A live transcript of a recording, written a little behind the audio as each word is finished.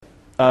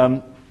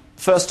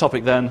First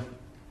topic then,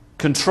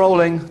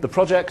 controlling the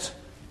project,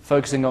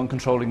 focusing on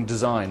controlling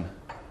design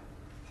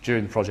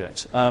during the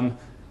project.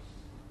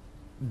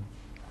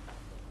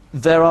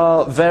 There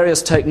are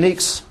various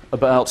techniques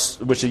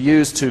which are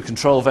used to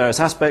control various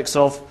aspects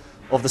of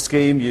the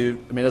scheme.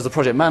 As a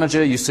project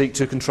manager, you seek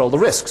to control the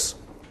risks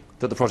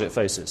that the project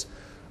faces.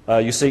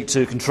 You seek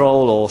to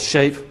control or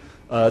shape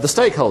the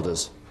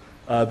stakeholders.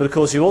 But of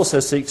course you also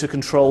seek to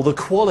control the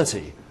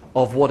quality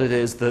of what it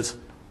is that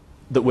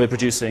we're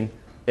producing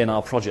in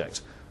our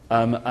project.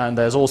 And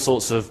there's all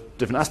sorts of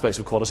different aspects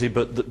of quality,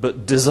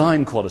 but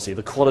design quality,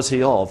 the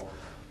quality of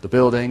the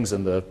buildings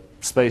and the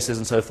spaces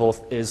and so forth,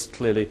 is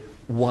clearly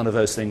one of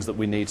those things that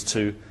we need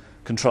to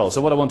control.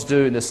 So what I want to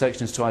do in this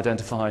section is to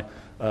identify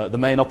the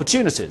main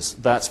opportunities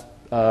that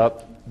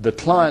the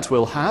client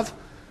will have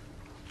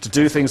to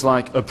do things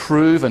like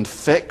approve and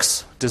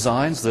fix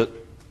designs that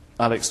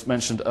Alex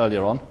mentioned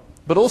earlier on,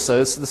 but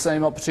also it's the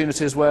same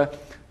opportunities where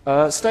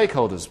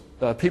stakeholders,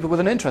 people with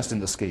an interest in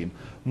the scheme,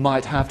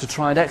 might have to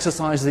try and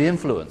exercise the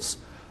influence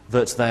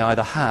that they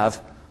either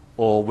have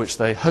or which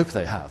they hope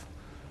they have.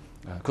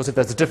 Of course, if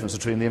there's a difference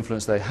between the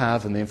influence they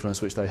have and the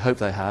influence which they hope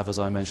they have, as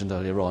I mentioned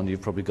earlier on,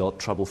 you've probably got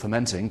trouble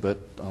fermenting, but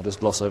I'll just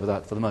gloss over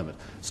that for the moment.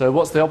 So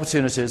what's the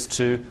opportunities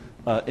to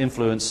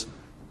influence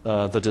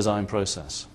the design process?